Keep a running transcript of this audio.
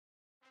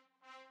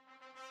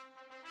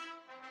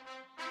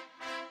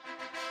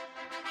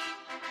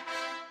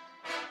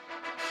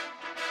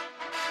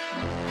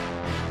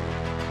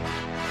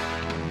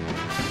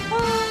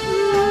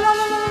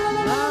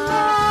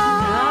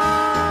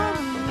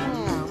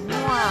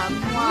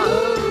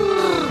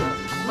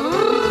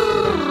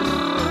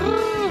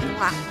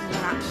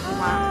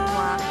Hello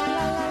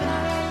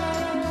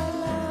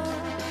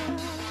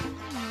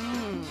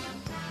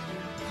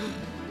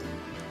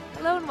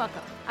and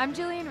welcome. I'm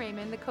Jillian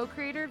Raymond, the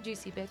co-creator of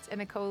Juicy Bits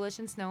and a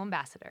Coalition Snow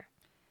ambassador.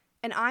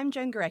 And I'm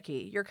Jen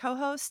Gurecki, your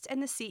co-host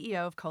and the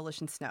CEO of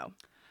Coalition Snow.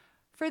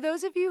 For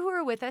those of you who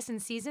are with us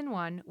in Season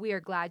 1, we are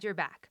glad you're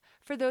back.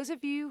 For those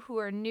of you who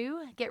are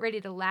new, get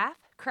ready to laugh,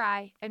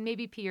 cry, and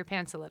maybe pee your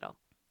pants a little.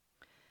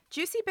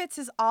 Juicy Bits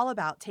is all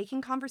about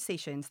taking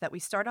conversations that we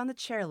start on the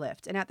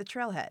chairlift and at the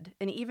trailhead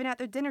and even at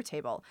the dinner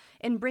table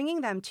and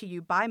bringing them to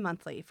you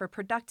bi-monthly for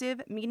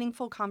productive,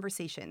 meaningful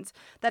conversations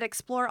that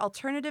explore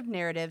alternative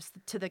narratives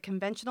to the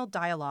conventional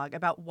dialogue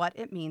about what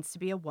it means to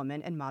be a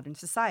woman in modern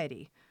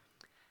society.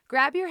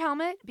 Grab your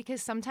helmet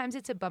because sometimes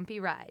it's a bumpy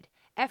ride.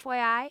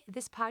 FYI,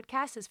 this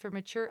podcast is for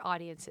mature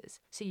audiences,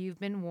 so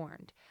you've been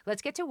warned.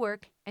 Let's get to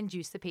work and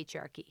juice the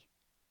patriarchy.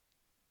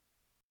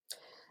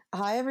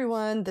 Hi,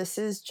 everyone. This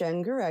is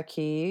Jen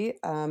Gurecki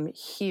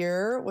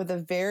here with a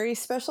very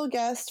special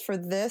guest for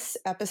this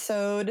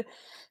episode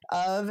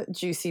of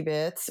Juicy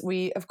Bits.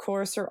 We, of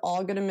course, are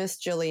all going to miss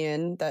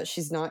Jillian that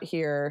she's not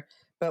here,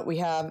 but we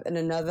have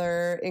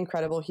another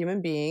incredible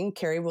human being,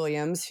 Carrie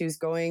Williams, who's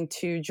going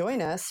to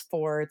join us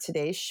for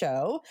today's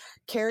show.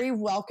 Carrie,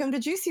 welcome to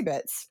Juicy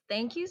Bits.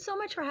 Thank you so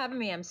much for having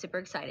me. I'm super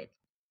excited.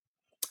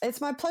 It's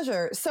my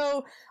pleasure.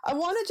 So I'm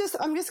just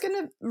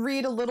going to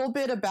read a little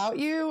bit about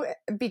you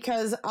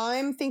because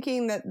I'm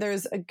thinking that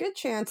there's a good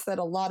chance that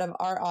a lot of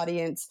our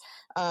audience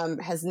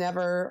has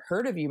never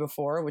heard of you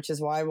before, which is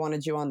why I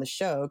wanted you on the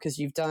show, because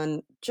you've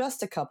done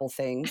just a couple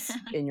things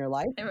in your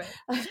life,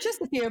 Right.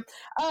 just a few.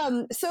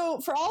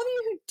 So for all of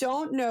you who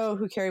don't know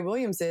who Carrie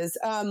Williams is,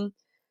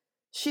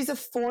 she's a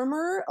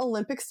former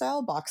Olympic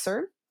style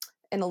boxer,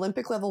 an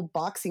Olympic level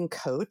boxing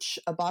coach,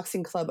 a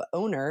boxing club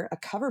owner, a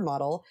cover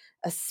model,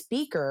 a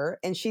speaker,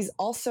 and she's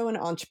also an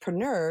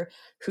entrepreneur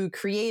who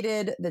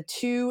created the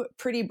Too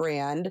Pretty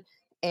brand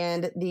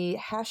and the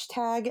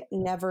hashtag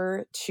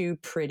Never Too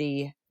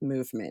Pretty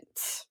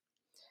movement.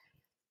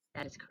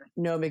 That is correct.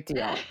 No big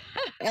deal.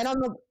 And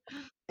I'm a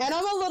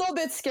little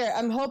bit scared.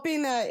 I'm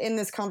hoping that in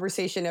this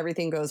conversation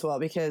everything goes well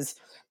because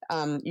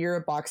you're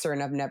a boxer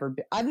and I've never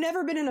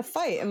been in a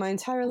fight in my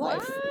entire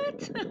life.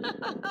 What?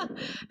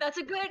 That's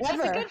a good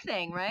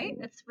thing, right?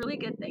 That's a really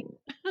good thing.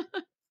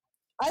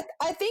 I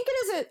think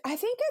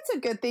it's a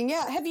good thing.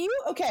 Yeah. Have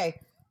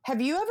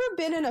you ever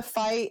been in a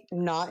fight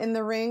not in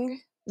the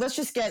ring? Let's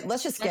get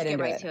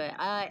into it.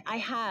 I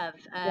have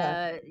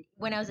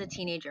when I was a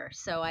teenager.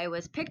 So I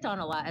was picked on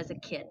a lot as a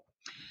kid.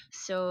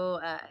 So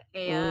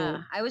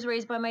I was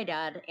raised by my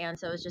dad, and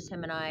so it was just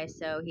him and I.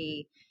 So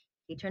he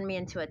turned me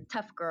into a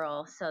tough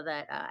girl so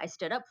that I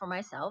stood up for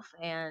myself.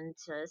 And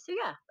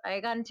I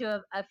got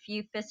into a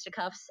few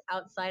fisticuffs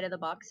outside of the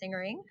boxing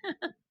ring.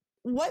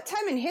 What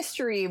time in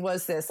history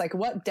was this? Like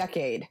what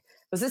decade?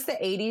 Was this the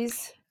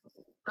 80s?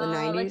 The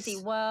 90s? Let's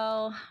see.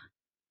 Well,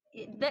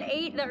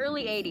 the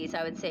early 80s,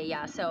 I would say.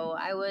 Yeah. So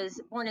I was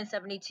born in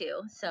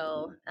 72.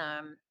 So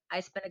I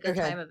spent a good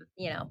time of,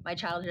 my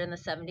childhood in the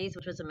 70s,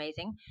 which was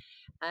amazing.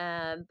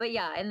 But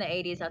yeah, in the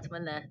 80s, that's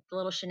when the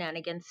little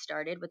shenanigans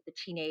started with the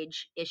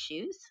teenage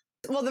issues.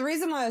 Well, the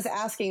reason why I was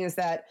asking is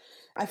that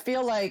I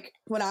feel like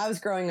when I was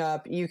growing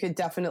up, you could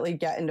definitely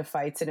get into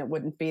fights and it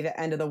wouldn't be the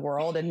end of the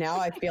world. And now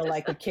I feel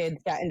like the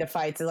kids get into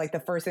fights is like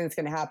the first thing that's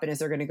going to happen is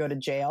they're going to go to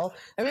jail.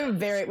 I mean,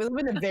 we live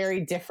in a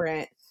very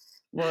different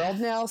world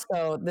now.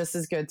 So this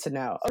is good to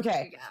know.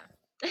 Okay. Yeah.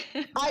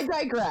 I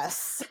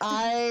digress.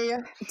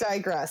 I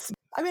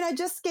mean, I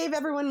just gave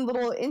everyone a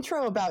little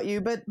intro about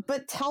you, but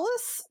tell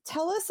us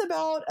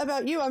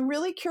about you. I'm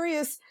really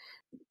curious.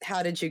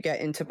 How did you get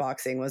into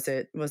boxing? Was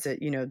it,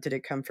 did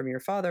it come from your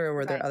father or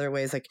were there other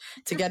ways? Like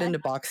to get into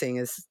boxing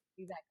is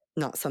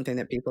not something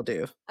that people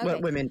do,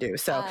 what women do.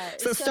 So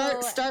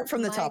start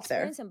from the top there.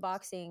 My experience in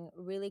boxing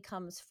really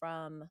comes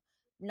from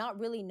not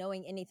really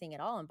knowing anything at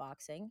all in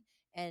boxing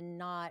and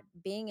not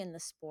being in the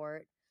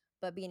sport,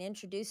 but being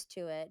introduced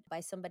to it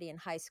by somebody in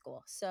high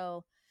school.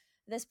 So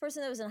this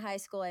person that was in high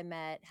school I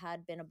met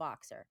had been a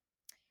boxer.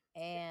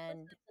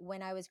 And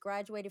when I was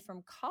graduated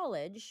from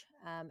college,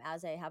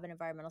 as I have an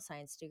environmental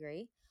science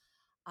degree,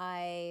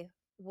 I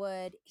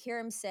would hear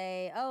him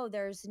say, "Oh,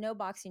 there's no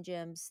boxing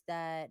gyms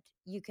that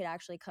you could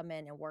actually come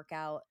in and work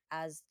out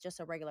as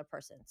just a regular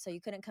person. So you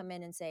couldn't come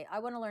in and say, I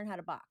want to learn how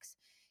to box.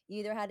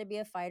 You either had to be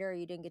a fighter or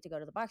you didn't get to go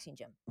to the boxing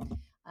gym."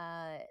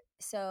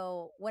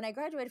 So when I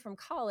graduated from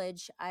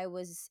college, I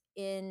was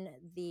in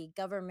the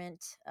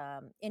government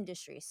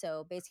industry.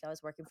 So basically, I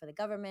was working for the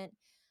government.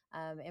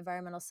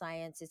 Environmental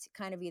science, it's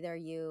kind of either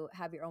you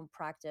have your own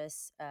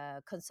practice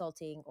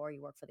consulting or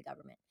you work for the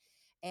government.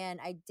 And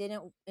I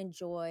didn't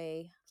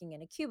enjoy working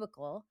in a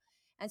cubicle.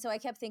 And so I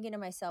kept thinking to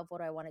myself, what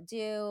do I want to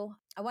do?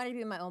 I wanted to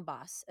be my own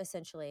boss,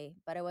 essentially,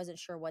 but I wasn't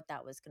sure what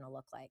that was going to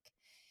look like.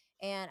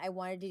 And I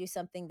wanted to do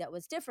something that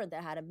was different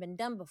that hadn't been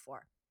done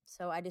before.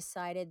 So I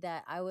decided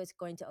that I was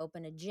going to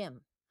open a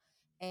gym.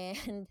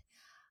 And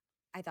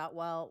I thought,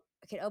 well,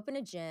 I could open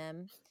a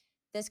gym.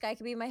 This guy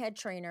could be my head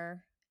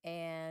trainer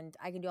and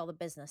I can do all the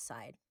business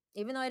side.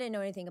 Even though I didn't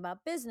know anything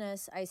about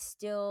business, I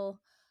still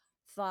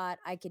thought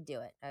I could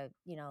do it.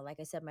 Like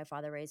I said, my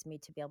father raised me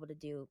to be able to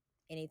do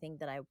anything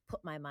that I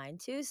put my mind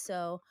to.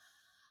 So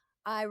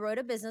I wrote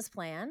a business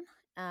plan.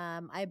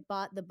 I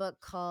bought the book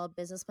called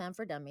Business Plan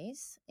for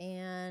Dummies,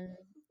 and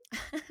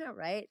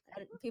right,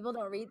 people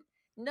don't read.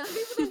 No,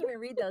 people don't even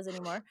read those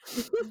anymore.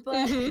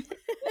 But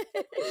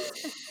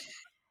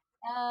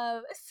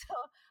so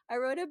I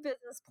wrote a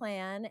business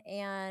plan,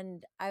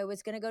 and I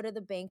was going to go to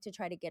the bank to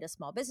try to get a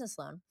small business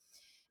loan.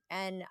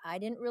 And I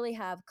didn't really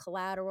have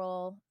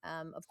collateral,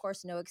 of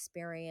course, no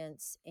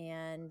experience.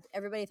 And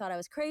everybody thought I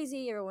was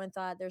crazy. Everyone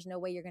thought there's no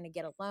way you're going to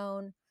get a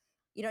loan.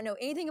 You don't know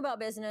anything about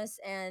business.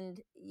 And,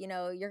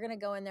 you're going to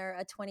go in there,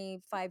 a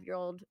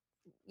 25-year-old,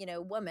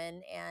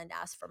 woman, and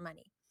ask for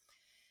money.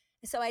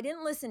 So I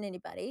didn't listen to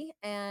anybody,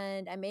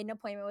 and I made an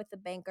appointment with the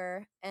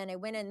banker, and I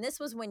went in. This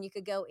was when you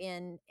could go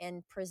in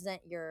and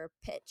present your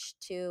pitch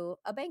to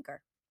a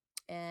banker.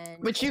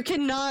 And which you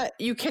cannot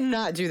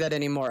do that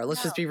anymore.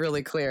 Let's just be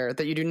really clear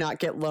that you do not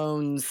get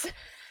loans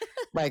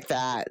like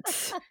that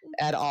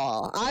at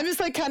all. I'm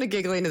just like kind of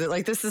giggling at it.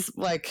 Like, this is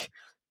like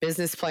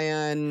business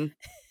plan,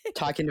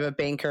 talking to a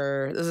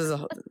banker. This is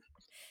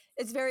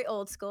it's very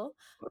old school.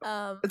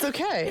 It's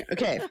okay.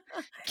 Okay.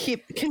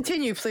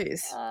 Continue,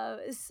 please.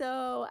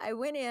 So I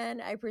went in,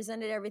 I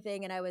presented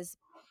everything, and I was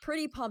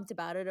pretty pumped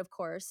about it, of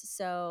course.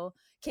 So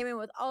came in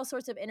with all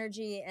sorts of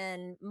energy,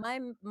 and my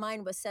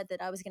mind was set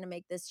that I was going to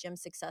make this gym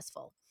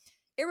successful,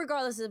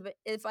 irregardless of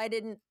if I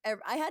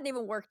hadn't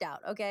even worked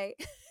out. Okay.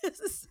 He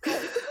looks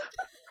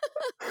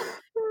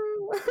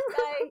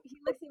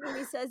at me and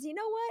he says, "You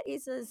know what?" He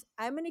says,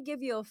 "I'm going to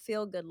give you a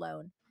feel-good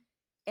loan."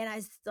 And I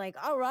was like,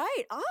 "All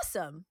right,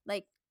 awesome.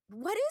 Like,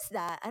 what is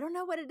that? I don't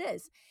know what it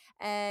is."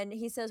 And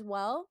he says,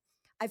 "Well,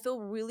 I feel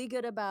really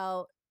good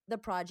about the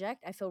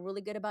project. I feel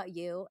really good about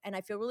you. And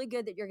I feel really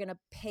good that you're going to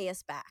pay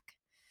us back."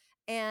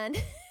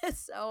 And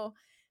so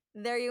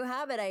there you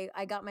have it.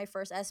 I got my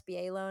first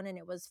SBA loan, and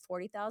it was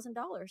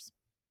 $40,000.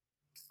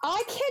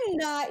 I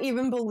cannot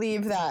even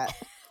believe that.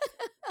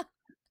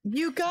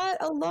 You got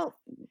a loan.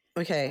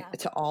 Okay, yeah.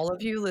 To all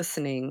of you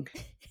listening,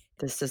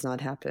 this does not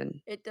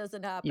happen. It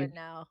doesn't happen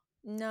now.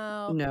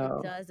 No,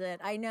 it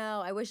doesn't. I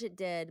know. I wish it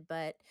did,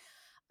 but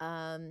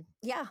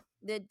yeah,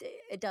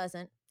 it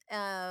doesn't.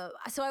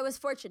 So I was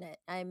fortunate.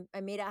 I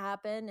made it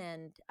happen,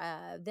 and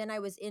then I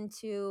was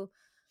into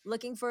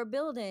looking for a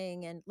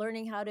building and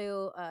learning how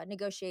to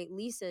negotiate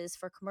leases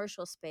for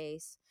commercial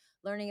space,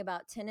 learning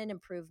about tenant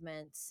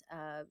improvements,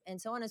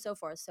 and so on and so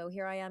forth. So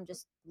here I am,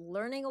 just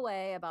learning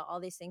away about all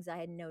these things I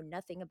had known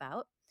nothing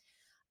about.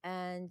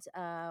 And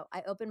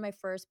I opened my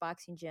first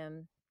boxing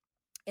gym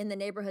in the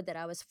neighborhood that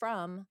I was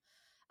from,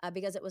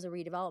 because it was a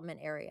redevelopment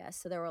area.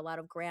 So there were a lot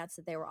of grants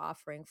that they were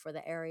offering for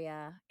the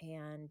area.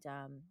 And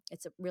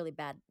it's a really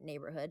bad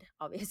neighborhood,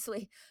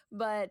 obviously.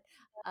 But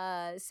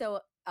so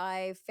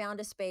I found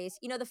a space.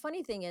 The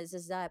funny thing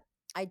is that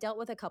I dealt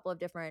with a couple of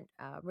different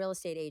real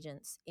estate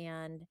agents,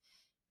 and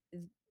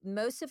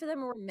most of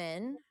them were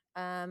men.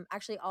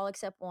 Actually, all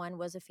except one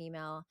was a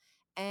female.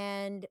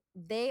 And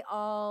they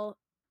all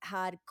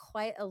had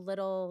quite a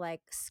little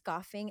like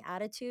scoffing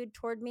attitude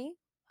toward me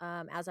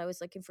as I was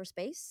looking for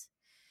space.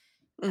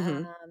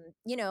 Mm-hmm.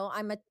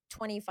 I'm a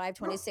 25,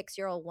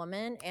 26-year-old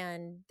woman,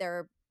 and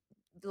they're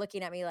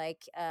looking at me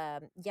like,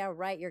 yeah,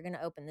 right, you're going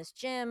to open this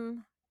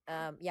gym.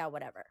 Yeah,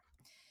 whatever.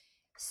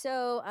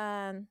 So,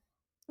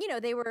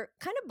 they were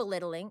kind of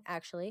belittling,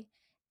 actually.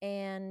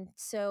 And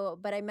so,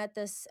 but I met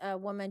this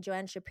woman,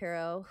 Joanne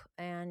Shapiro,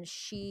 and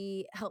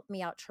she helped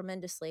me out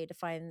tremendously to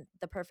find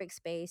the perfect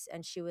space.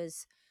 And she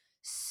was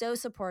so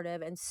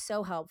supportive and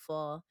so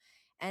helpful.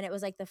 And it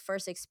was like the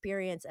first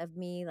experience of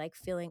me like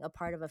feeling a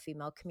part of a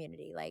female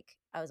community. Like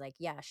I was like,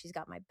 yeah, she's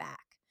got my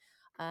back.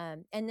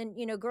 And then,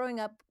 growing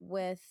up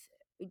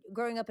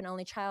an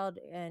only child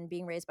and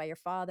being raised by your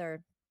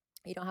father,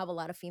 you don't have a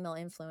lot of female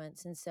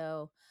influence. And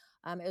so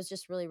it was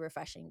just really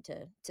refreshing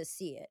to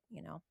see it,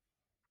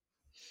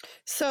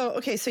 So,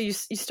 okay. So you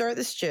start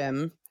this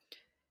gym,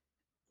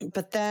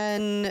 but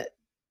then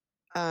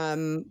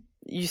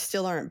you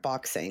still aren't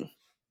boxing.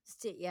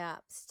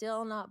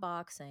 Still not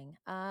boxing.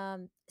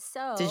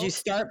 So did you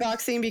start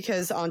boxing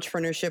because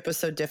entrepreneurship was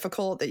so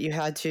difficult that you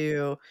had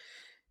to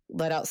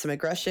let out some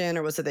aggression,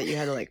 or was it that you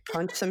had to like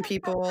punch some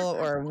people,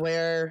 or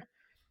where?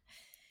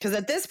 Because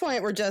at this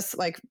point we're just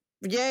like,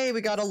 yay,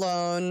 we got a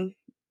loan,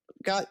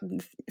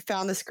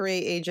 found this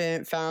great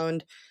agent,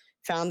 found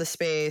the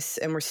space,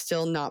 and we're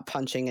still not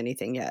punching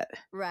anything yet.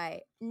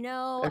 Right.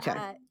 No. Okay.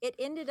 It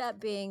ended up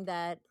being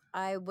that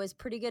I was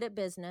pretty good at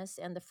business,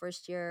 and the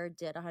first year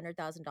did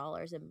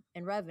 $100,000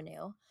 in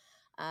revenue,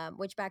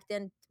 which back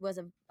then was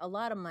a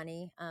lot of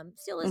money.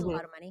 Still is a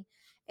lot of money.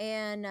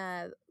 And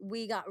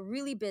we got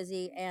really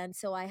busy, and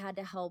so I had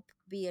to help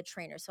be a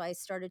trainer. So I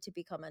started to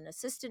become an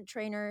assistant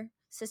trainer,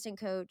 assistant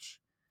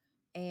coach,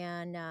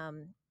 and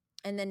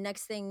then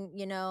next thing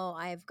you know,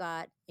 I've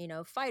got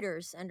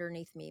fighters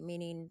underneath me,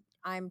 meaning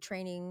I'm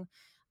training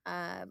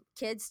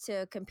kids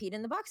to compete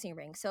in the boxing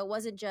ring. So it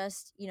wasn't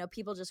just,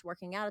 people just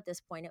working out at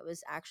this point. It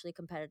was actually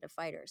competitive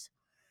fighters.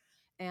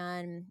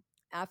 And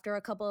after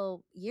a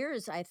couple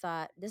years, I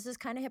thought, this is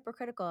kind of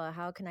hypocritical.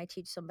 How can I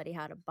teach somebody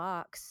how to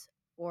box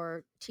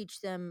or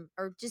teach them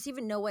or just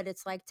even know what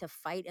it's like to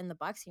fight in the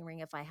boxing ring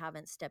if I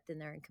haven't stepped in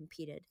there and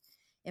competed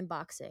in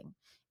boxing?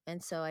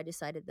 And so I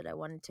decided that I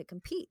wanted to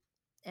compete.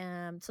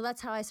 So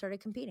that's how I started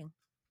competing.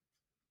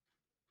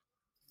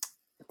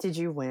 Did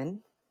you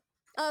win?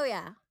 Oh,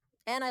 yeah.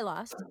 And I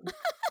lost.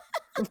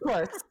 Of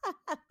course,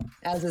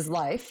 as is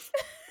life.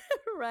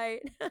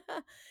 Right.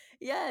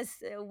 Yes.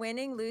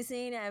 Winning,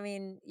 losing. I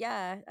mean,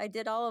 yeah, I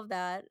did all of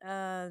that.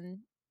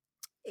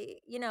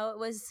 You know,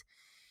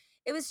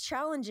 it was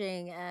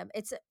challenging.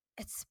 It's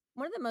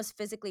one of the most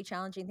physically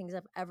challenging things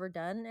I've ever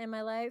done in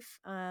my life.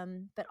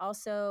 But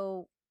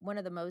also one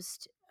of the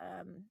most,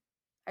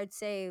 I'd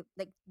say,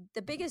 like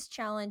the biggest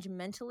challenge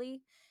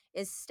mentally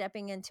is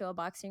stepping into a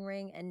boxing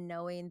ring and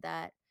knowing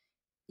that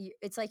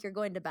it's like you're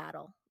going to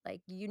battle.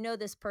 Like, you know,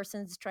 this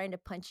person's trying to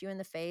punch you in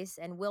the face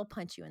and will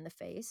punch you in the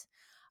face.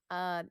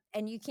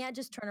 And you can't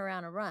just turn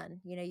around and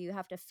run. You know, you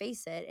have to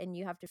face it and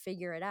you have to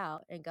figure it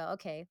out and go,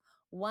 okay,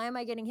 why am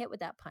I getting hit with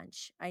that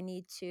punch? I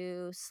need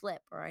to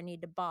slip, or I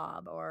need to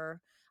bob,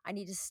 or I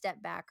need to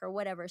step back, or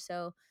whatever.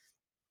 So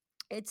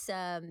it's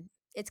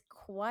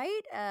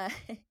quite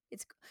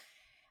it's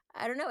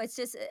I don't know. It's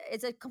just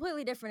it's a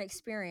completely different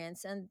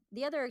experience, and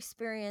the other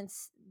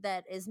experience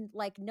that is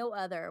like no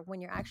other when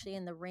you're actually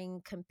in the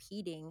ring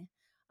competing.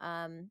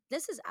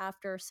 This is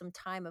after some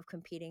time of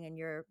competing, and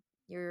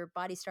your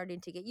body's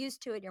starting to get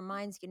used to it. Your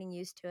mind's getting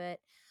used to it.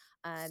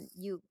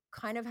 You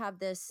kind of have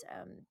this.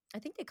 I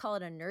think they call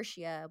it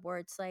inertia, where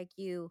it's like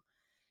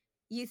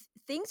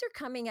things are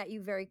coming at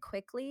you very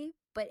quickly,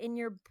 but in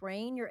your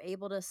brain, you're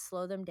able to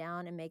slow them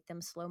down and make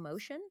them slow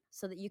motion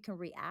so that you can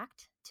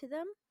react to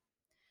them.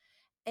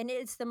 And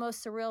it's the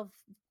most surreal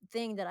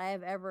thing that I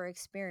have ever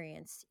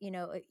experienced. You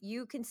know,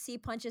 you can see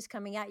punches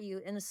coming at you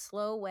in a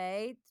slow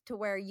way to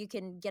where you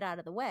can get out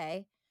of the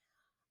way.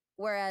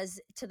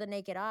 Whereas to the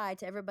naked eye,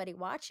 to everybody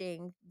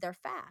watching, they're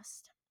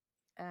fast.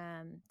 So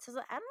I don't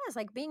know, it's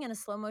like being in a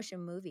slow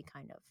motion movie,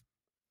 kind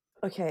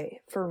of.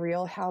 Okay, for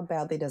real, how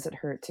badly does it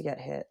hurt to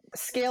get hit?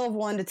 Scale of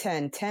 1 to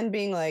 10, 10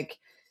 being like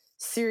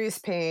serious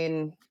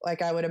pain,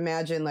 like I would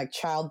imagine like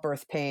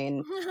childbirth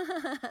pain.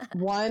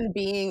 1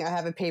 being I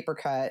have a paper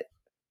cut.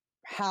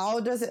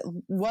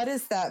 What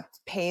is that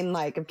pain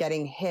like of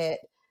getting hit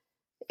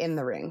in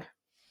the ring?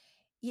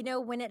 You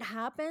know, when it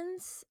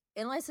happens,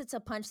 unless it's a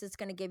punch that's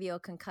going to give you a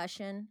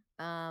concussion,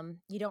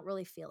 you don't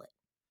really feel it.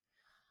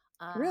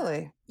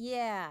 Really?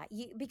 Yeah,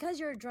 because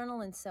your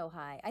adrenaline's so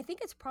high. I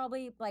think it's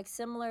probably like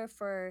similar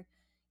for,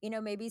 you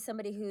know, maybe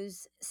somebody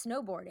who's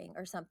snowboarding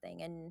or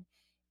something, and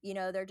you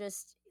know they're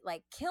just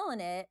like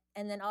killing it,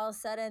 and then all of a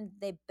sudden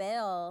they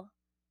bail.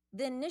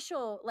 The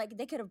initial, like,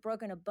 they could have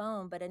broken a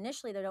bone, but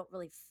initially they don't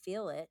really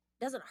feel it.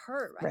 Doesn't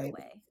hurt right Right.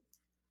 away.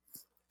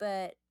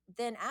 But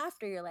then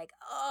after, you're like,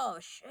 oh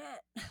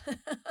shit.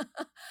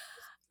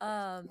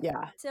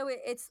 Yeah. So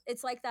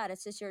it's like that.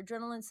 It's just your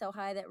adrenaline's so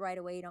high that right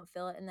away you don't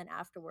feel it, and then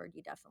afterward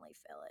you definitely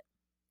feel it.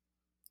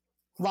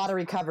 A lot of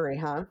recovery,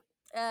 huh?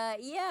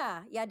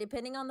 Yeah,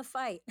 depending on the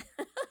fight.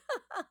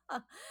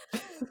 So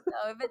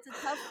if it's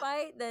a tough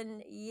fight,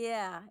 then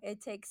yeah, it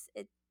takes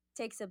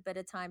a bit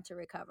of time to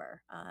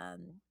recover.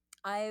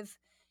 I've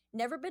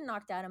never been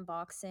knocked out in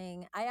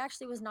boxing. I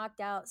actually was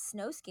knocked out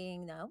snow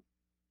skiing though.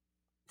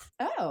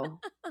 Oh.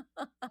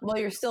 Well,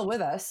 you're still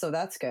with us, so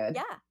that's good.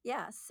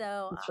 Yeah.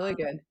 So It's really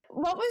good.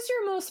 What was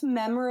your most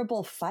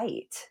memorable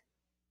fight?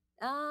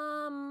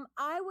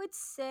 I would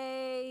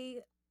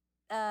say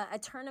a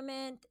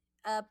tournament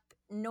up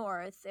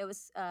north. It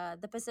was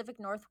the Pacific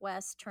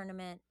Northwest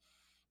tournament,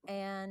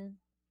 and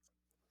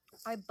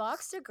I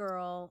boxed a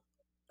girl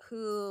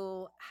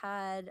who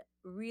had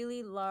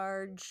really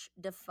large,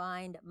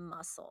 defined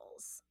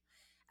muscles,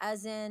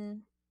 as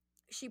in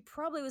she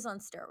probably was on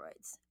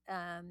steroids.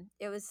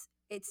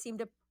 It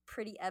seemed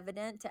pretty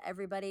evident to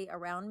everybody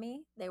around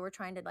me. They were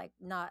trying to like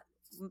not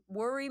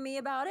worry me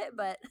about it,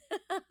 but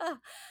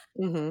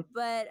Mm-hmm.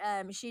 but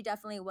she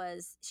definitely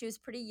was. She was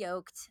pretty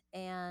yoked,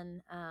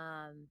 and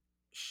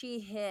she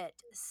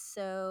hit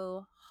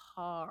so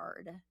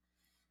hard,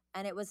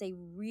 and it was a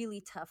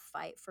really tough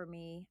fight for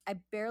me. I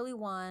barely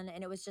won,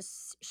 and it was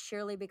just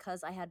surely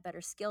because I had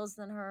better skills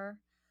than her.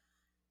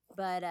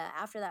 But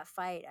after that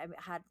fight, I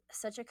had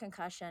such a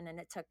concussion,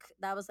 and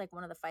that was like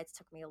one of the fights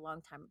took me a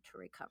long time to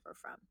recover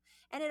from.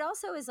 And it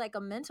also is like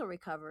a mental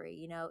recovery,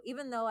 you know,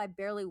 even though I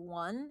barely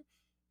won,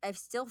 I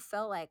still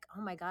felt like,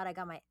 oh my God, I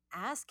got my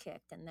ass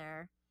kicked in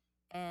there.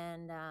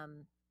 And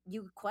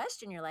you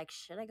question, you're like,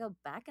 should I go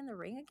back in the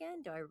ring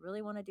again? Do I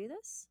really want to do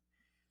this?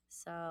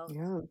 So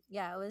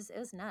yeah, it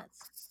was nuts.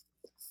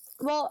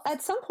 Well,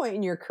 at some point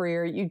in your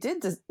career, you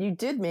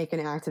did make an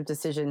active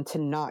decision to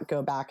not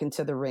go back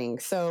into the ring.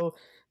 So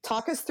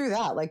talk us through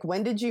that. Like,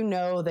 when did you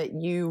know that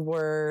you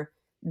were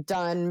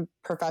done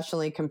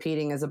professionally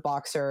competing as a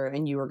boxer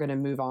and you were going to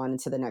move on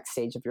into the next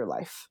stage of your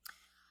life?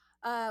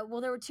 Well,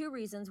 there were 2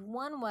 reasons.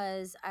 One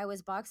was I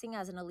was boxing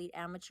as an elite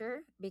amateur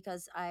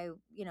because I,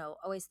 you know,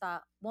 always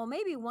thought, well,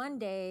 maybe one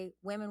day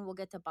women will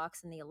get to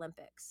box in the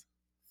Olympics.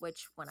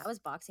 which when I was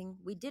boxing,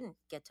 we didn't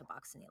get to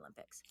box in the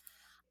Olympics.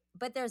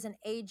 But there's an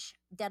age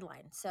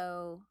deadline.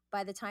 So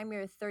by the time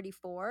you're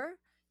 34,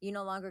 you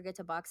no longer get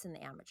to box in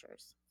the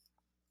amateurs.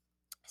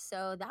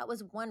 So that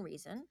was one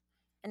reason.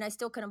 And I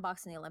still couldn't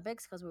box in the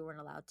Olympics because we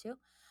weren't allowed to.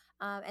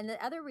 And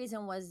the other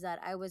reason was that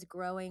I was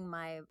growing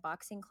my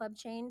boxing club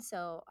chain.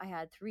 So I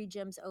had 3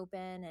 gyms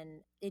open,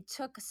 and it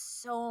took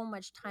so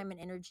much time and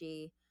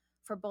energy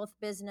for both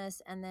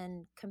business and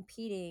then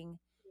competing.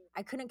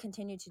 I couldn't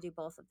continue to do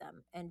both of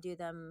them and do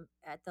them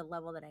at the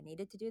level that I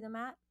needed to do them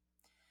at.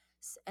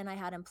 And I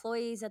had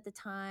employees at the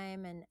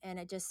time, and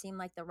it just seemed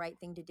like the right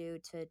thing to do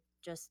to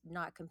just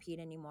not compete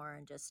anymore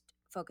and just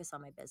focus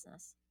on my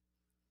business.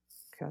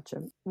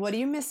 Gotcha. What do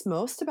you miss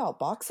most about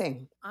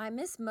boxing? I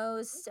miss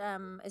most,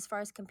 as far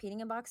as competing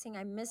in boxing,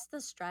 I miss the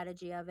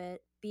strategy of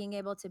it, being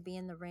able to be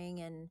in the ring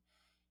and,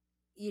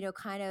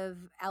 kind of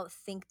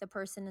outthink the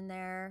person in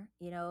there.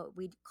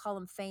 We call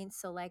them feints.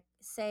 So like,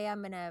 say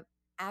I'm going to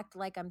act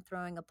like I'm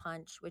throwing a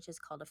punch, which is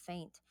called a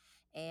feint.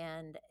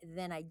 And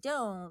then I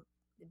don't,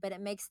 but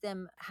it makes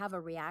them have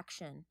a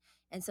reaction.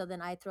 And so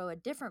then I throw a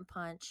different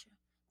punch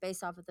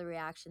based off of the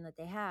reaction that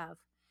they have.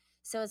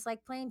 So it's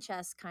like playing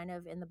chess kind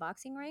of in the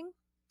boxing ring.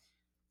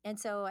 And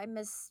so I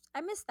miss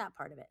that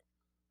part of it.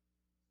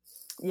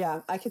 Yeah,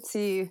 I could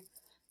see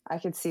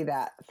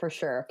that for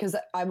sure. Because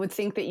I would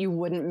think that you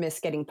wouldn't miss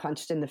getting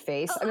punched in the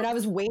face. I mean, I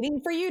was waiting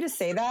for you to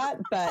say that,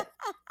 but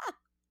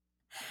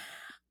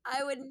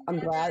I'm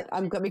glad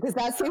because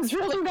that seems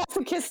really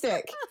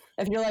masochistic.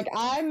 If you're like,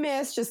 I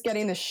miss just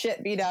getting the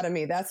shit beat out of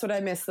me. That's what I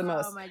miss the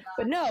most. Oh my God.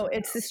 But no,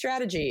 it's the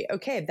strategy.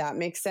 Okay, that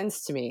makes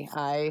sense to me.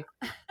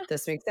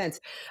 This makes sense.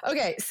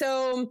 Okay,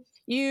 so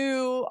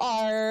you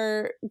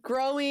are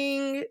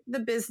growing the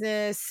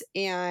business,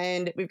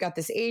 and we've got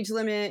this age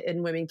limit,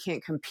 and women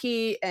can't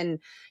compete. And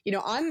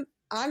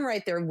I'm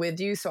right there with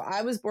you. So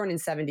I was born in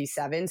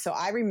 1977. So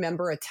I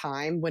remember a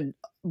time when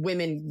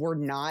women were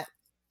not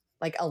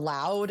like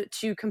allowed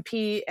to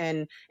compete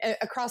and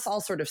across all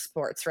sort of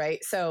sports.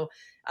 Right. So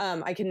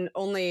I can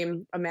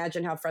only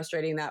imagine how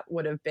frustrating that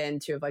would have been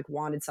to have like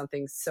wanted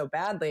something so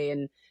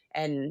badly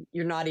and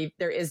you're not even,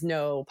 there is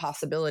no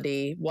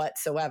possibility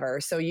whatsoever.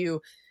 So you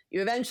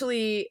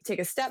eventually take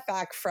a step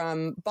back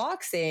from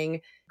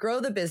boxing, grow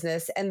the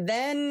business. And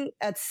then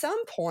at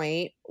some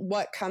point,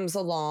 what comes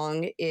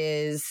along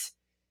is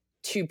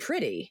Too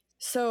Pretty.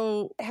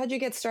 So how'd you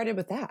get started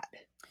with that?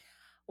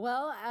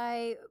 Well,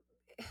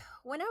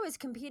 when I was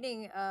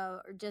competing,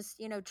 or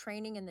just,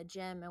 training in the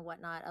gym and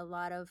whatnot, a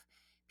lot of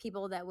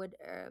people that would,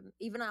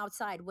 even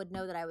outside, would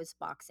know that I was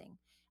boxing.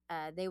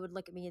 They would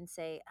look at me and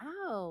say,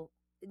 oh,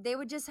 they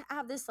would just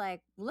have this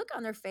like look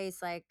on their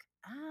face, like,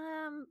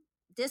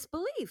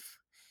 disbelief.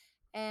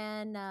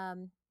 And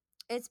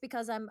it's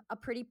because I'm a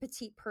pretty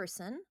petite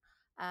person.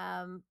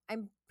 I'm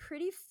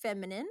pretty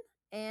feminine.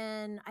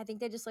 And I think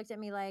they just looked at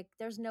me like,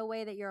 there's no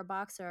way that you're a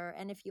boxer.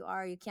 And if you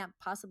are, you can't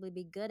possibly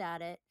be good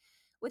at it.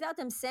 Without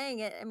them saying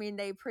it, I mean,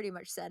 they pretty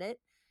much said it.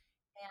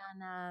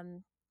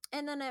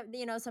 And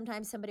then,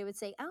 sometimes somebody would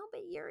say, oh,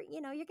 but you're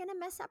going to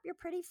mess up your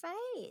pretty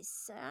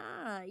face.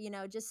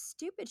 Just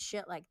stupid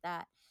shit like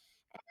that.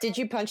 Did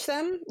you punch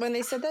them when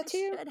they said that to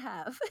you? I should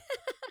have.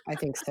 I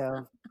think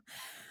so.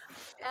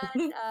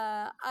 And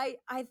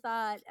I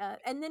thought,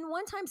 and then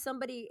one time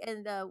somebody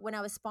when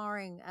I was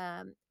sparring,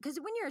 because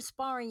when you're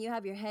sparring, you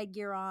have your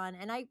headgear on,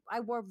 and I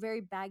wore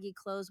very baggy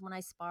clothes when I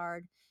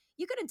sparred.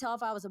 You couldn't tell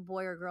if I was a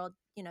boy or girl,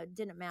 it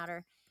didn't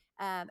matter.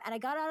 And I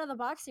got out of the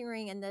boxing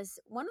ring, and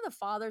one of the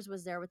fathers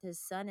was there with his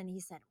son, and he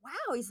said,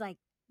 wow, he's like,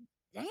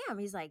 damn,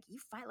 he's like, you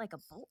fight like a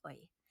boy.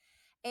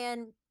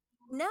 And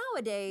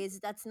nowadays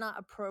that's not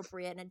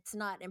appropriate, and it's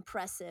not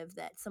impressive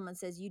that someone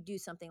says you do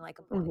something like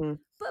a boy. Mm-hmm.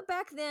 But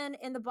back then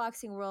in the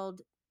boxing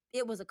world,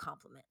 it was a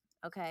compliment.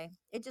 Okay,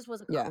 it just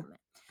was a compliment.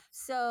 Yeah.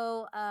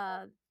 So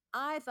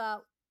I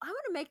thought, I'm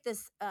gonna make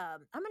this. I'm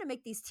gonna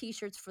make these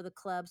T-shirts for the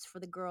clubs, for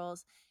the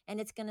girls, and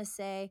it's gonna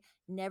say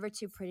 "Never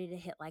too pretty to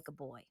hit like a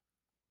boy."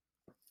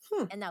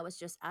 And that was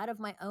just out of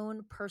my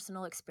own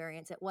personal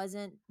experience. It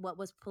wasn't what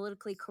was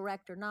politically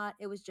correct or not.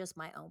 It was just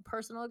my own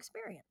personal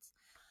experience.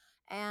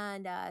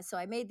 And so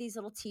I made these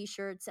little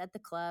T-shirts at the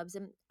clubs,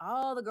 and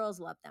all the girls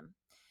loved them.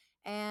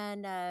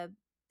 And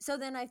so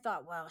then I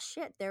thought, well,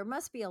 shit, there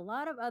must be a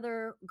lot of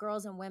other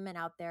girls and women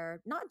out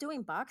there not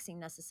doing boxing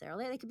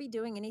necessarily. They could be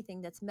doing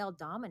anything that's male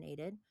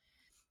dominated.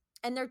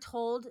 And they're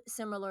told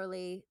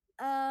similarly,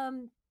 yeah,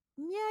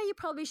 you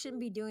probably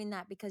shouldn't be doing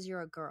that because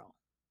you're a girl.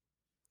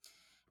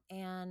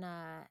 And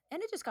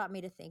it just got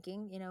me to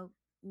thinking,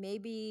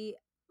 maybe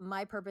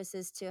my purpose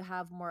is to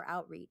have more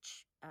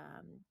outreach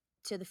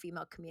to the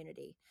female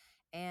community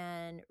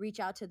and reach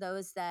out to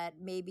those that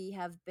maybe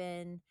have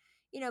been,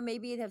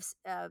 maybe have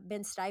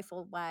been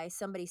stifled by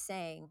somebody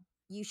saying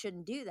you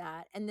shouldn't do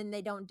that, and then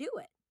they don't do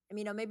it. I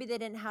mean, maybe they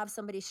didn't have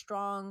somebody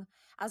strong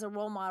as a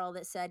role model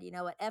that said, you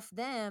know what, F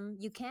them,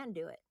 you can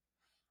do it.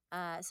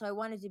 So I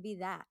wanted to be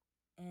that.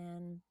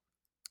 And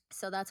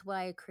so that's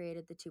why I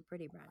created the Too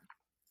Pretty brand.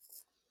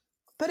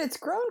 but it's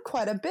grown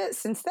quite a bit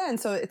since then.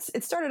 So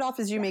it started off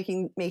as you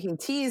making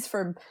teas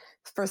for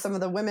some of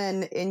the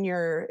women in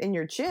your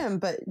gym,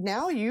 but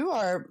now you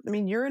are, I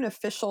mean, you're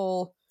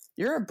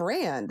you're a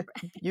brand.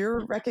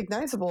 You're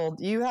recognizable.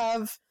 You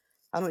have,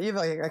 I don't, you have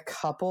like a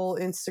couple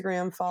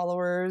Instagram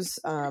followers,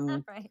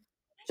 Right.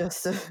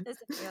 just a, Just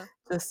a few.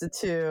 just a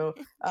two.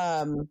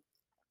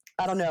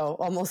 I don't know,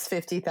 almost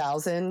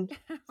 50,000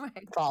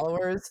 Right.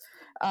 followers.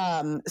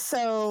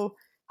 So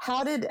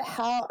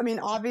I mean,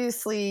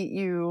 obviously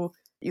you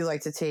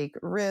like to take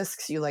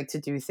risks. You like to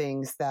do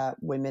things that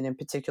women in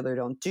particular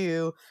don't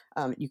do.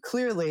 You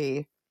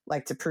clearly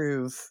like to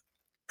prove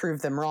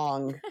them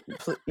wrong,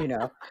 you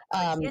know.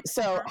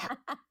 So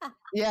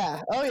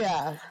yeah. Oh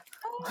yeah.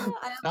 Oh,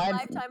 I have I a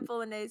lifetime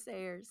full of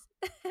naysayers.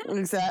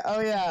 Exactly.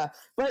 Oh yeah.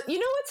 But you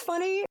know what's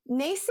funny?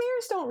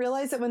 Naysayers don't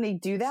realize that when they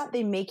do that,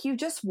 they make you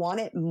just want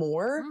it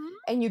more Mhm.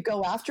 and you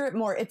go after it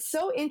more. It's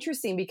so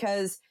interesting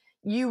because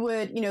you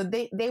would, you know,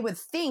 they would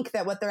think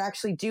that what they're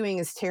actually doing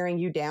is tearing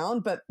you down,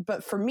 but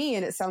for me,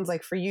 and it sounds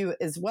like for you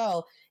as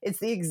well, it's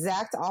the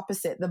exact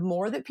opposite. The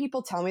more that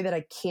people tell me that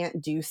I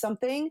can't do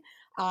something,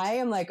 I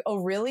am like, "Oh,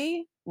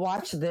 really?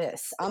 Watch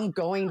this. I'm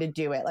going to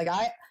do it." Like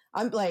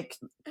I'm like,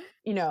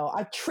 you know,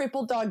 I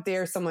triple dog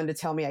dare someone to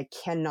tell me I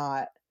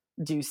cannot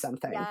do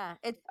something. Yeah,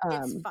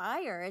 it's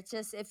fire. It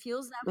just it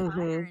fuels that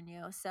fire Mhm, in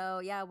you. So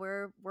yeah,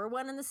 we're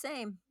one and the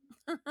same.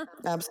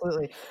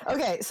 absolutely.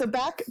 Okay, so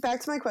back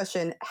to my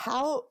question.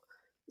 How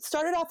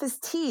started off as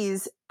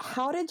teas,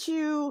 how did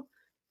you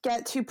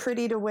get Too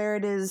Pretty to where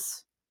it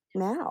is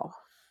now?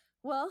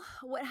 Well,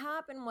 what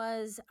happened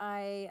was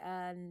I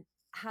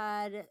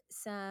had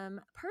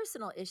some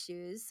personal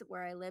issues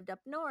where I lived up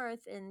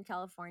north in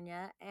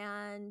California,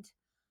 and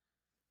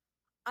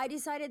I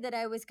decided that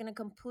I was going to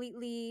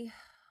completely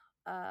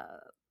uh,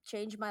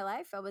 change my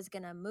life. I was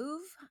going to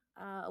move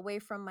away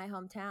from my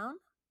hometown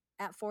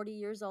at 40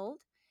 years old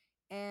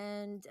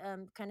and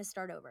kind of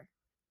start over.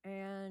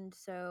 And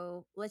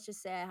so let's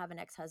just say I have an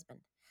ex husband.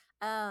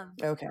 Um,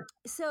 Okay.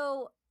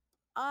 so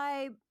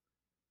I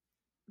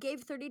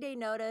gave 30-day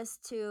notice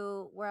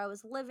to where I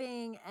was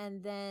living,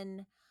 and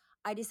then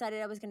I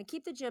decided I was going to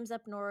keep the gyms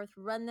up north,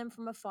 run them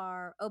from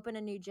afar, open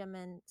a new gym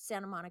in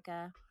Santa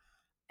Monica,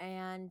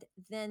 and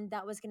then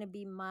that was going to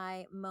be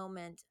my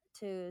moment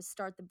to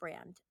start the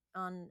brand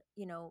on,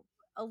 you know,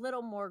 a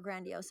little more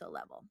grandioso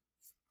level.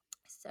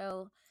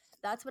 So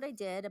that's what I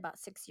did about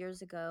 6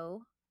 years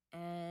ago,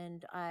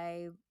 and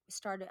I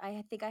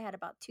think I had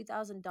about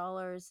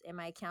 $2,000 in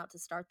my account to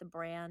start the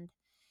brand,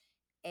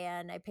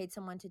 and I paid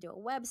someone to do a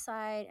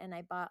website, and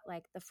I bought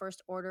like the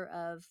first order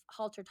of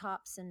halter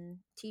tops and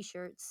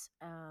t-shirts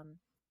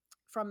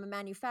from a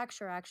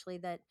manufacturer actually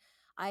that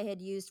I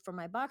had used for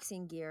my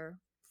boxing gear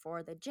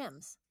for the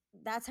gyms.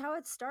 That's how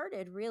it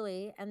started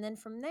really. And then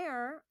from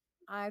there,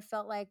 I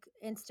felt like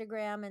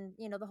Instagram and,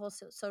 you know, the whole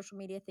social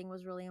media thing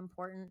was really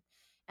important.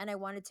 And I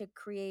wanted to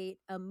create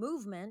a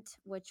movement,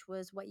 which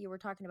was what you were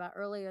talking about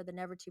earlier, the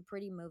Never Too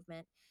Pretty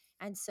movement.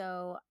 And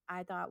so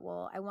I thought,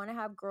 well, I want to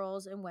have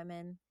girls and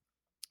women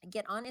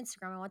get on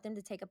Instagram. I want them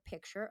to take a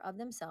picture of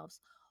themselves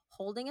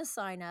holding a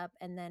sign up,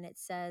 and then it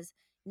says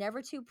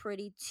Never Too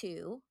Pretty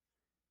to,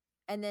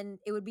 and then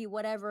it would be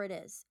whatever it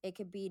is. It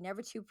could be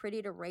never too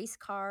pretty to race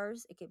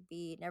cars. It could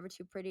be never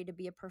too pretty to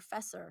be a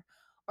professor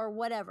or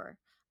whatever.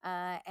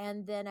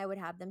 And then I would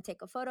have them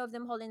take a photo of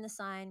them holding the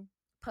sign,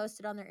 post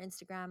it on their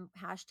Instagram,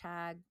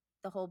 hashtag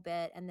the whole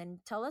bit, and then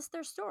tell us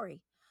their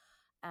story.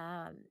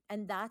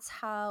 And that's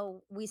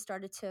how we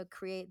started to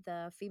create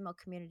the female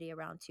community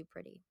around Too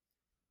Pretty.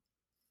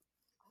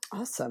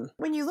 Awesome.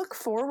 When you look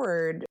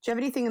forward, do you have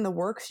anything in the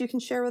works you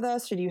can share with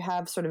us? Or do you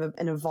have sort of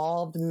an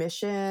evolved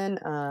mission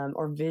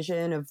or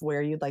vision of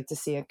where you'd like to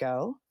see it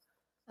go?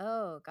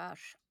 Oh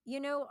gosh. You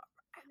know,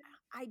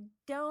 I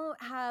don't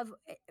have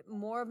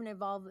more of an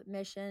evolved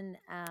mission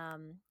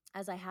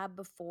as I have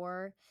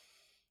before.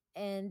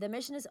 And the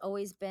mission has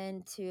always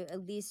been to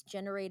at least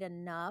generate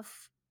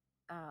enough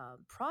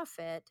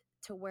profit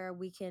to where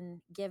we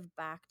can give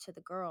back to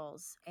the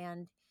girls.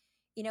 And,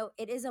 you know,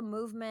 it is a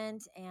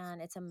movement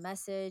and it's a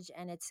message,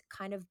 and it's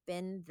kind of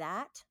been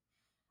that.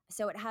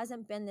 So it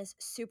hasn't been this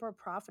super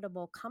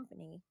profitable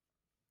company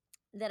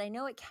that I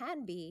know it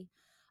can be.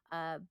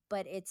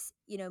 But it's,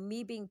 you know,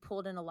 me being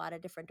pulled in a lot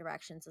of different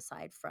directions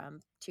aside from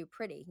Too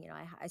Pretty. You know,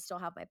 I still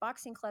have my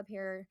boxing club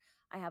here.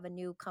 I have a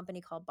new company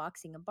called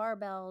Boxing and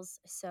Barbells.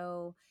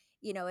 So,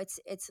 you know, it's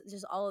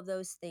just all of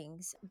those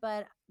things.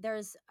 But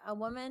there's a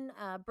woman,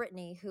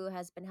 Brittany, who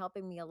has been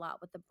helping me a lot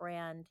with the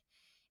brand,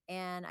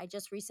 and I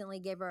just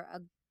recently gave her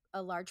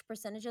a large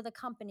percentage of the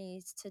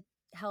companies to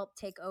help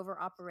take over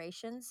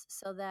operations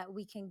so that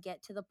we can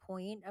get to the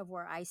point of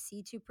where I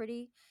see Too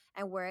Pretty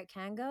and where it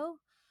can go.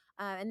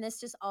 And this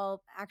just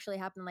all actually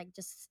happened like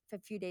just a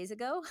few days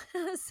ago.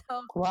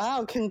 So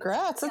Wow,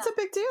 congrats. That's yeah, a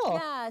big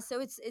deal. yeah. So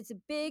it's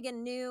big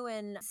and new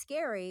and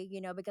scary, you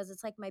know, because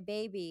it's like my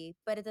baby,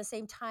 but at the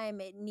same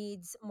time, it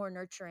needs more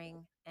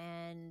nurturing.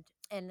 And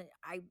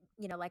I,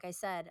 you know, like I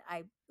said,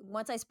 I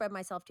once I spread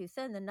myself too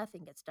thin, then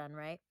nothing gets done,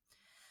 right?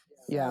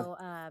 Yeah.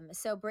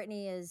 So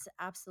Brittany is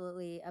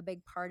absolutely a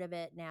big part of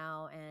it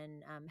now,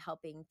 and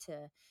helping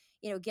to,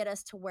 get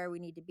us to where we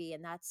need to be,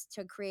 and that's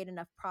to create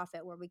enough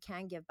profit where we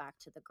can give back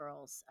to the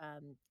girls,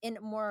 in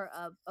more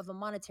of a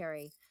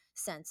monetary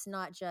sense,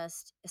 not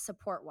just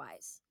support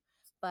wise,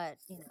 but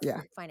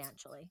Yeah.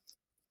 financially.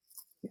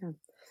 Yeah.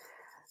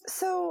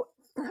 So,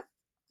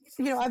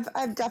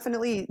 I've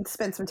definitely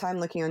spent some time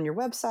looking on your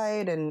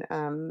website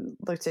and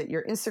looked at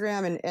your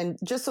Instagram, and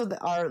just so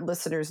that our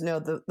listeners know,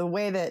 the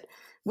way that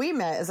we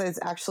met is it's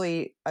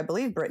actually, I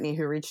believe, Brittany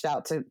who reached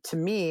out to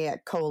me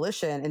at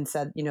Coalition and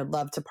said,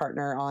 love to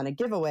partner on a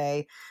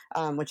giveaway,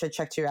 which I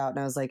checked you out and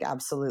I was like,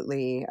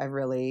 absolutely, I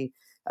really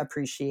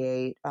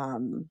appreciate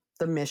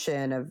the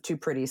mission of Too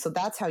Pretty. So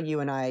that's how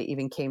you and I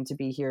even came to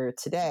be here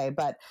today.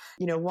 But,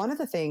 one of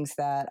the things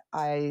that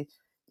I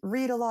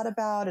read a lot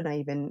about, and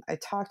I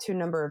talk to a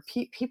number of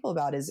people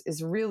about,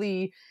 is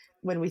really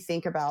when we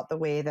think about the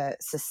way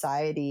that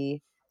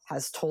society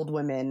has told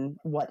women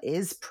what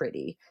is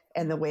pretty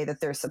and the way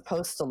that they're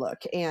supposed to look.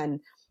 And,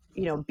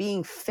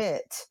 being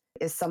fit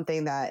is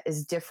something that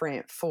is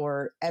different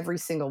for every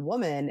single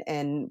woman.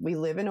 And we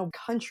live in a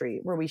country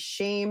where we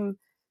shame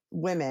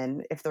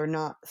women if they're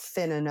not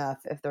thin enough,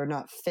 if they're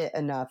not fit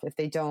enough, if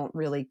they don't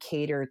really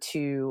cater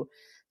to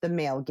the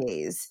male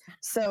gaze.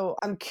 So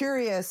I'm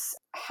curious,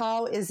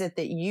 how is it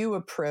that you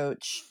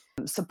approach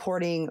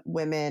supporting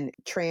women,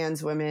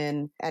 trans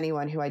women,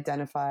 anyone who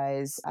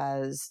identifies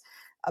as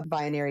a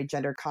binary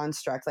gender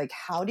construct? Like,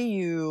 how do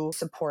you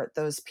support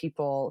those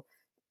people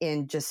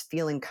in just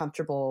feeling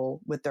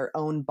comfortable with their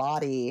own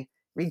body,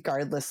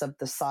 regardless of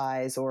the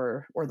size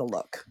or the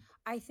look?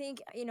 I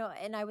think,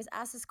 and I was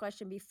asked this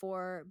question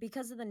before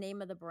because of the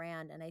name of the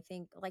brand. And I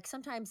think like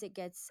sometimes it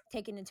gets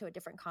taken into a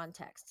different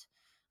context.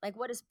 Like,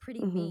 what does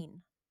pretty Mm-hmm.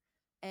 mean?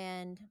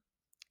 And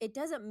it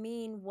doesn't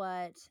mean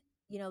what,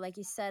 like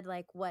you said,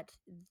 like what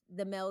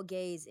the male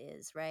gaze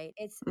is, right?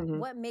 It's Mm-hmm.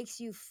 what makes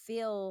you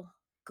feel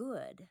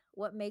good,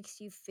 what makes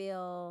you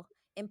feel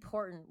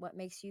important, what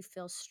makes you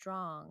feel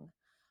strong,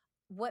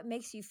 what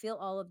makes you feel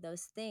all of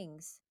those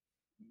things.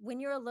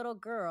 When you're a little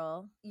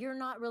girl, you're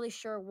not really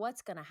sure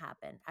what's going to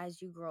happen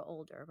as you grow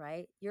older,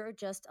 right? You're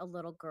just a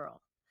little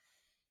girl.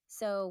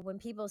 So when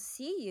people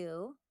see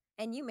you,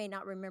 and you may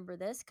not remember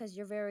this because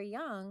you're very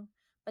young,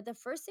 but the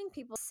first thing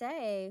people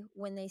say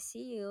when they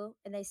see you,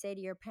 and they say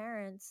to your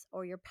parents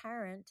or your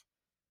parent,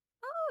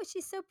 "Oh,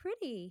 she's so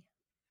pretty."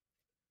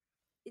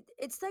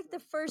 It's like the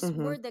first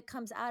Mm-hmm. word that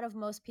comes out of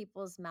most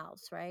people's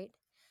mouths, right?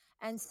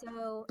 And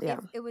so Yeah.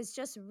 it was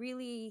just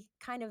really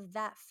kind of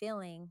that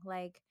feeling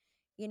like,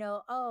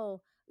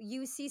 oh,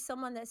 you see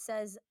someone that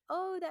says,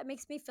 "Oh, that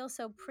makes me feel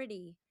so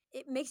pretty."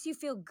 It makes you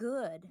feel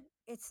good.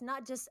 It's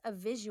not just a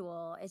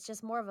visual, it's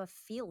just more of a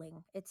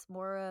feeling. It's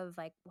more of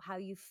like how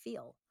you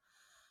feel.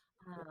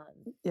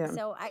 Yeah.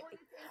 So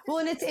Well,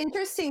 and it's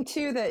interesting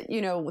too that,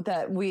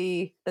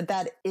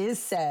 that is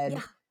said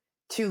yeah,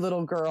 to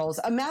little girls.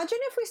 Imagine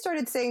if we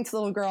started saying to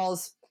little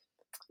girls,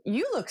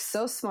 "You look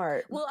so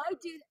smart. well, I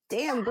do.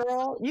 Damn,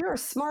 girl, you are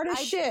smart as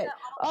I do shit. that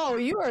all Oh,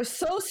 you are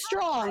so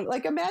strong."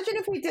 Like, imagine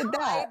if we did No,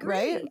 I that,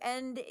 right? agree.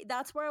 And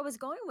that's where I was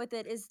going with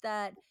it, is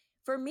that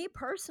for me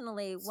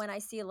personally, when I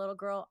see a little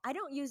girl, I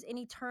don't use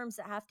any terms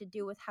that have to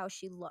do with how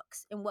she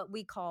looks and what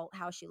we call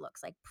how she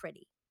looks, like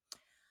pretty.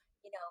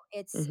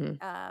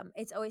 Mm-hmm.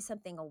 It's always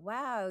something, "Oh,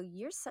 wow,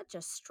 you're such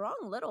a strong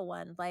little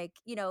one." Like,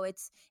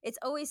 it's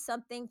always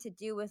something to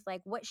do with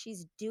like what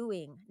she's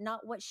doing,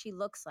 not what she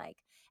looks like.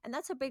 And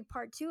that's a big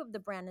part too of the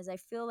brand, is I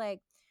feel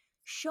like,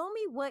 show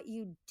me what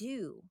you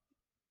do.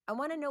 I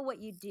want to know what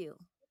you do,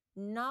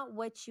 not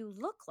what you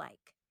look like.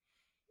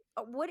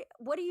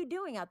 What are you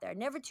doing out there?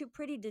 Never too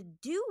pretty to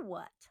do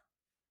what?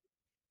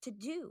 To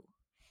do.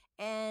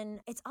 And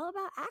it's all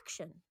about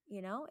action,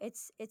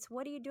 it's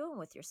what are you doing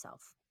with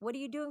yourself? What are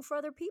you doing for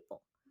other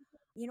people?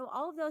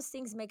 All of those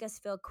things make us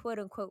feel quote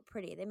unquote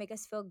pretty. They make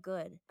us feel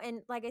good.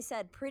 And like I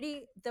said,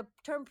 the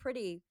term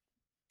pretty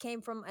came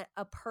from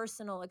a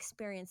personal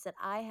experience that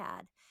I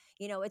had.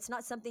 It's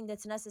not something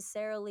that's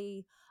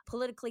necessarily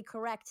politically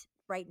correct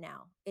right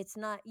now. It's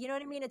not, you know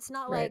what I mean? It's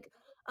not Right. like,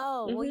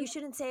 oh, well, Mm-hmm. you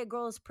shouldn't say a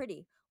girl is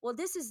pretty. Well,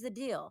 this is the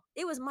deal.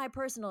 It was my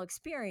personal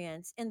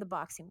experience in the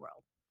boxing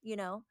world, you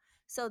know?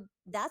 So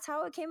that's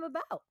how it came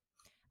about.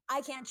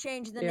 I can't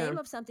change the Yeah. name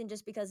of something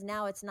just because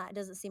now it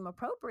doesn't seem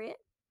appropriate,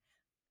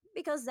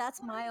 because that's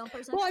my own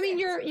personal Well, I mean,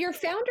 experience. your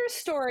founder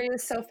story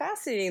is so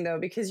fascinating, though,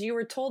 because you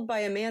were told by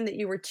a man that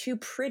you were too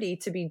pretty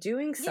to be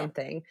doing Yeah.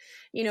 something.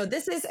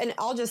 This is, and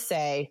I'll just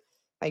say,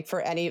 like,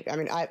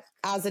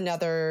 as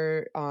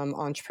another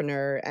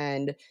entrepreneur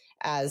and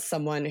as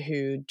someone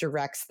who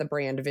directs the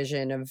brand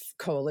vision of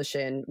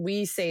Coalition,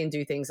 we say and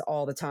do things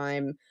all the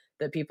time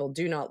that people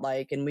do not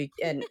like, and you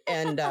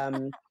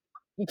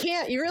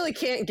really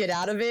can't get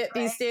out of it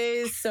these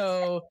days.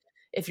 So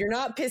if you're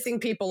not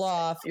pissing people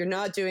off, you're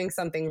not doing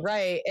something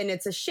right. And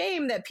it's a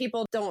shame that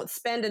people don't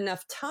spend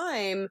enough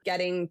time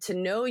getting to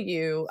know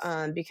you,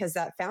 because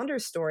that founder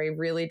story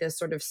really does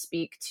sort of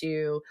speak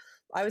to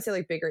I would say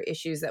like bigger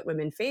issues that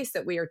women face,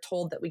 that we are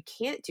told that we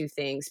can't do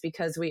things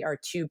because we are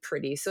too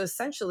pretty. So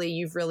essentially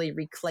you've really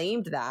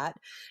reclaimed that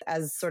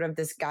as sort of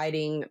this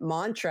guiding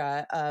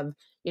mantra of,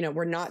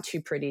 we're not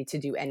too pretty to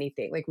do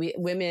anything. Like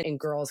women and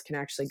girls can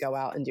actually go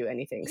out and do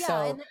anything. Yeah, So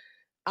and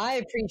I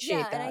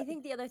appreciate and I that.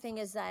 think the other thing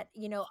is that,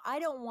 I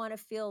don't want to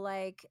feel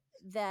like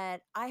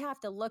that I have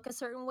to look a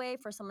certain way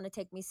for someone to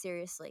take me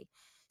seriously.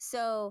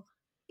 So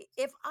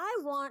if I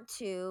want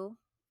to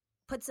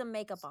put some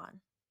makeup on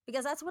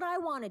because that's what I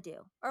want to do,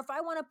 or if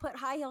I want to put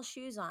high heel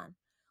shoes on,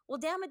 well,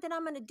 damn it, then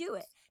I'm going to do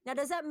it. Now,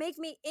 does that make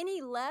me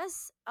any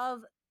less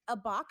of a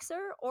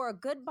boxer or a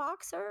good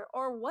boxer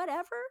or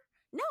whatever?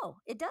 No,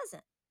 it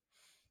doesn't.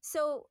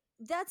 So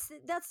that's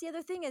the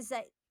other thing, is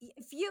that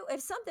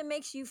if something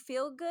makes you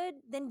feel good,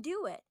 then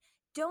do it.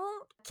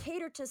 Don't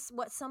cater to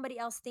what somebody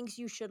else thinks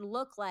you should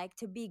look like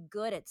to be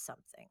good at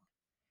something.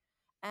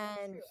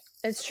 And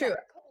it's true.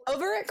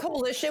 Over at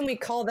Coalition, we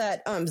call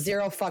that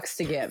zero fucks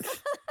to give.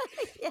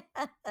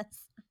 Yes.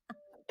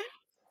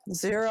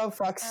 Zero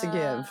fucks to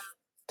give.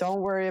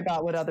 Don't worry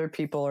about what other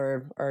people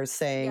are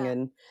saying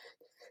and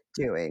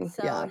doing.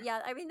 So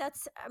I mean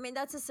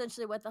that's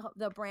essentially what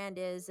the brand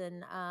is.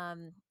 And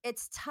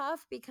it's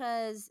tough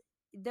because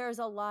there's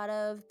a lot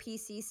of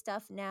PC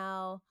stuff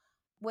now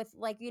with,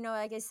 like,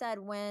 like I said,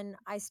 when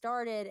I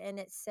started and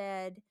it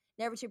said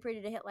never too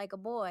pretty to hit like a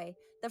boy,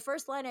 the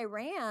first line I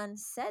ran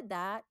said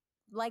that,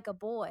 like a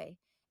boy.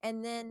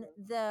 And then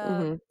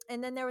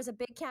and then there was a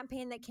big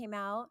campaign that came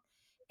out,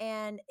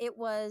 and it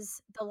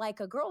was the Like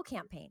a Girl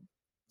campaign.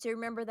 Do you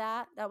remember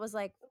that? That was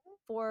like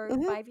 4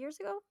 or 5 years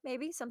ago,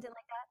 maybe, something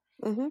like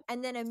that.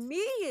 And then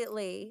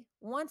immediately,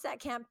 once that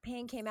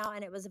campaign came out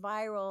and it was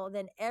viral,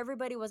 then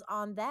everybody was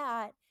on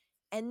that.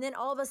 And then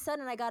all of a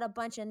sudden, I got a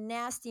bunch of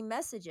nasty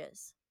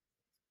messages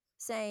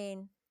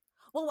saying,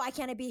 well, why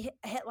can't it be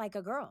hit like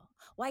a girl?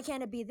 Why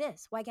can't it be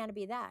this? Why can't it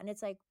be that? And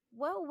it's like,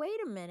 well, wait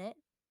a minute.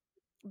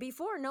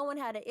 Before, no one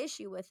had an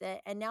issue with it,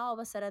 and now all of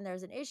a sudden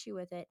there's an issue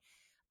with it.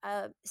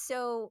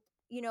 So,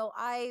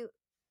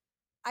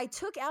 I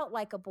took out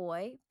Like a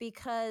Boy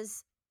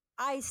because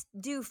I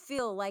do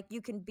feel like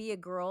you can be a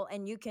girl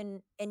and you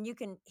can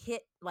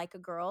hit like a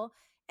girl,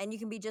 and you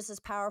can be just as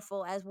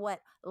powerful as what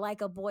Like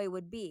a Boy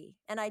would be.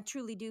 And I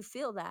truly do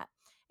feel that.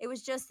 It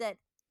was just that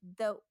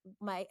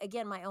my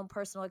own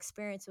personal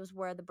experience was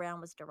where the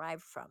brand was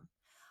derived from.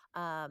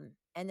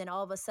 And then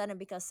all of a sudden,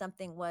 because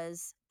something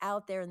was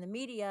out there in the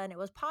media and it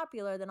was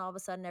popular, then all of a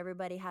sudden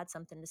everybody had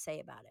something to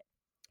say about it.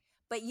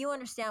 But you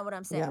understand what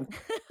I'm saying.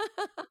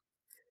 Yeah.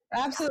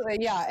 Absolutely.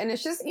 Yeah. And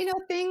it's just,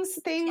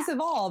 things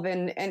evolve,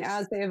 and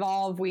as they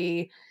evolve,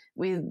 we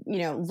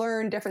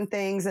learn different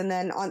things. And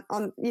then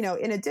on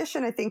in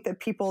addition, I think that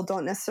people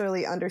don't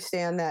necessarily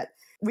understand that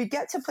we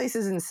get to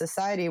places in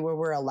society where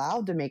we're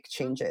allowed to make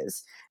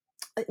changes.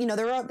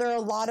 There are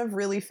a lot of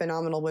really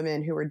phenomenal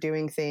women who are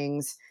doing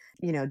things,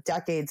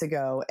 decades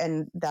ago.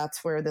 And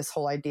that's where this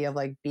whole idea of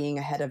like being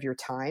ahead of your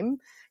time,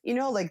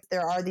 like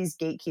there are these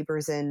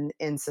gatekeepers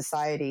in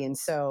society. And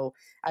so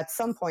at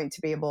some point,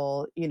 to be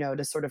able,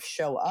 to sort of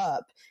show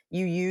up,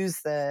 you use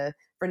the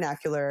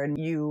vernacular and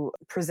you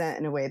present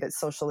in a way that's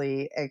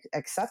socially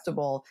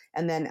acceptable.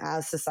 And then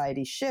as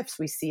society shifts,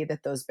 we see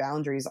that those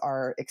boundaries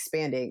are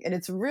expanding. And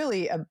it's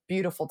really a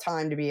beautiful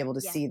time to be able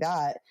to see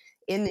that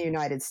in the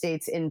United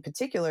States in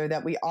particular,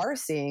 that we are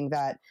seeing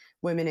that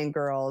women and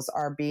girls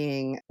are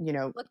being,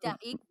 looked at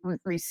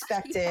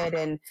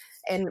respected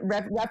and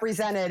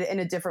represented in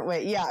a different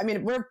way. Yeah. I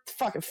mean, we're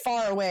fucking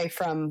far away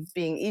from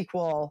being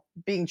equal,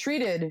 being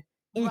treated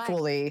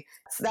equally. Right.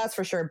 So that's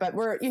for sure. But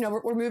we're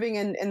moving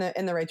in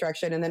the right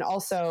direction. And then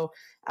also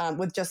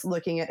with just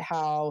looking at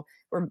how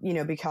we're,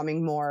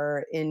 becoming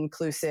more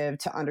inclusive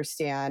to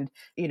understand,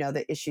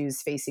 the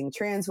issues facing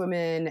trans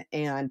women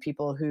and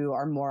people who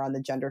are more on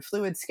the gender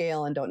fluid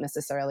scale and don't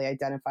necessarily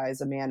identify as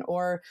a man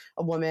or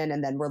a woman.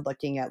 And then we're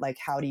looking at like,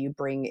 how do you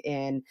bring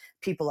in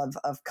people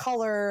of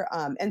color?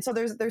 And so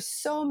there's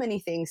so many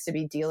things to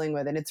be dealing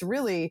with. And it's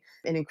really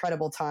an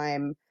incredible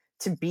time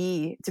to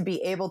be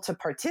able to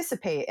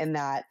participate in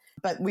that.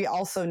 But we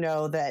also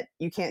know that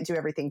you can't do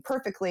everything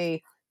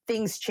perfectly.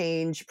 Things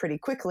change pretty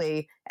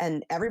quickly,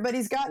 and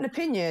everybody's got an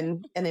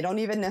opinion, and they don't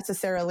even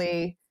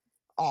necessarily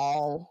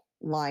all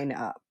line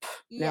up.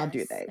 Yes, now,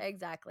 do they?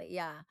 Exactly.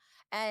 Yeah.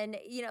 And,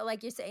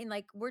 like you're saying,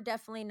 like we're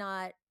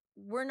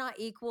not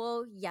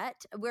equal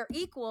yet. We're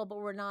equal, but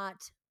we're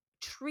not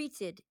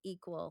treated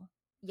equal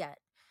yet.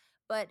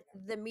 But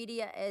the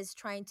media is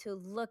trying to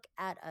look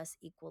at us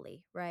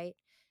equally, right?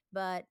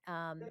 But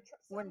some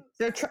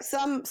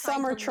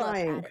are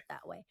trying look at it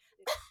that way.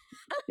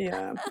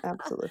 Yeah,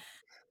 absolutely.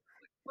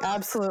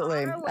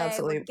 Absolutely.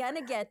 We're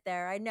gonna get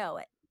there. I know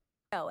it.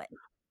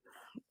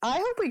 I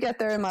hope we get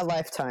there in my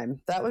lifetime.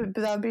 That would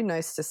be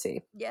nice to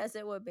see. Yes,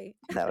 it would be.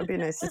 That would be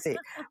nice to see.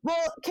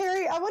 Well,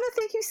 Carrie, I want to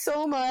thank you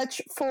so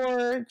much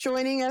for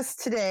joining us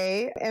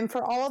today. And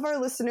for all of our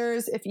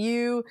listeners, if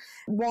you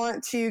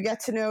want to get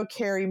to know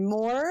Carrie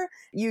more,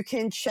 you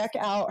can check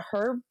out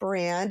her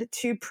brand,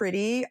 Too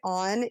Pretty,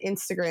 on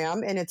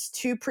Instagram, and it's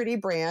Too Pretty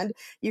Brand.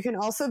 You can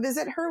also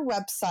visit her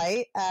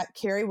website at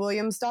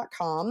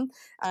carriewilliams.com,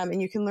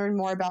 and you can learn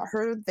more about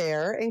her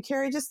there. And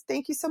Carrie, just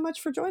thank you so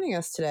much for joining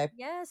us today.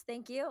 Yes,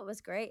 thank you. It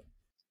was great.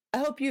 I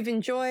hope you've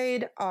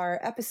enjoyed our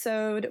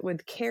episode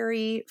with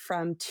Carrie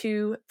from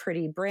Too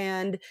Pretty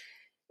Brand.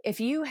 If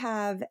you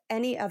have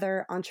any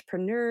other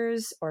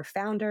entrepreneurs or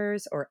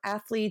founders or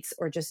athletes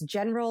or just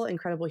general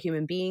incredible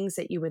human beings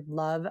that you would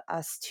love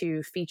us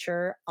to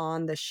feature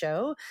on the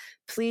show,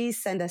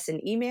 please send us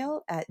an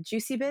email at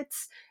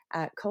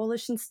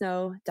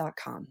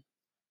juicybits@coalitionsnow.com.